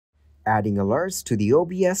Adding alerts to the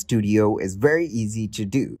OBS Studio is very easy to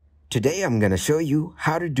do. Today I'm going to show you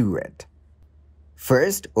how to do it.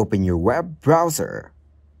 First, open your web browser.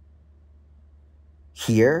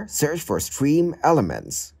 Here, search for Stream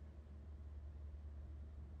Elements.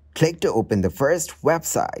 Click to open the first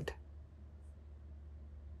website.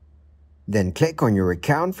 Then click on your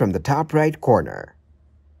account from the top right corner.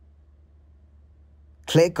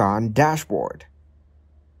 Click on Dashboard.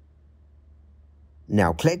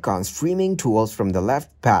 Now click on Streaming Tools from the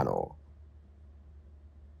left panel.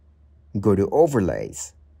 Go to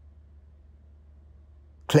Overlays.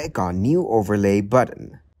 Click on New Overlay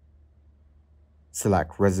button.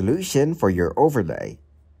 Select Resolution for your overlay.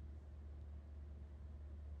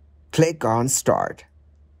 Click on Start.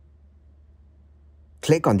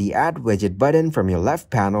 Click on the Add Widget button from your left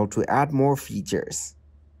panel to add more features.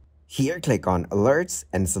 Here, click on Alerts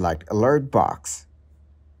and select Alert Box.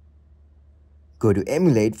 Go to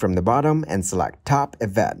Emulate from the bottom and select Top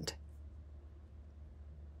Event.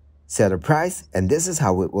 Set a price, and this is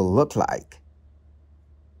how it will look like.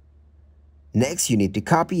 Next, you need to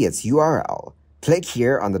copy its URL. Click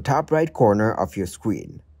here on the top right corner of your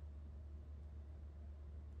screen.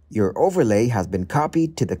 Your overlay has been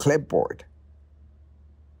copied to the clipboard.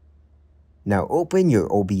 Now open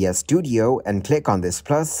your OBS Studio and click on this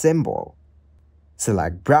plus symbol.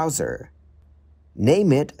 Select Browser.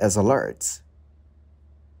 Name it as Alerts.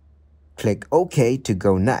 Click OK to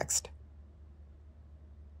go next.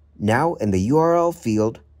 Now in the URL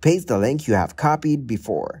field, paste the link you have copied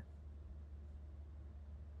before.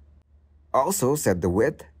 Also set the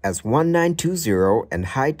width as 1920 and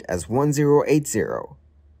height as 1080.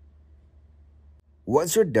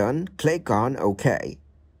 Once you're done, click on OK.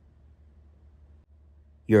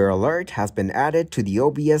 Your alert has been added to the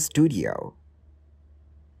OBS Studio.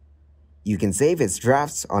 You can save its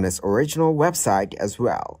drafts on its original website as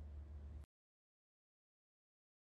well.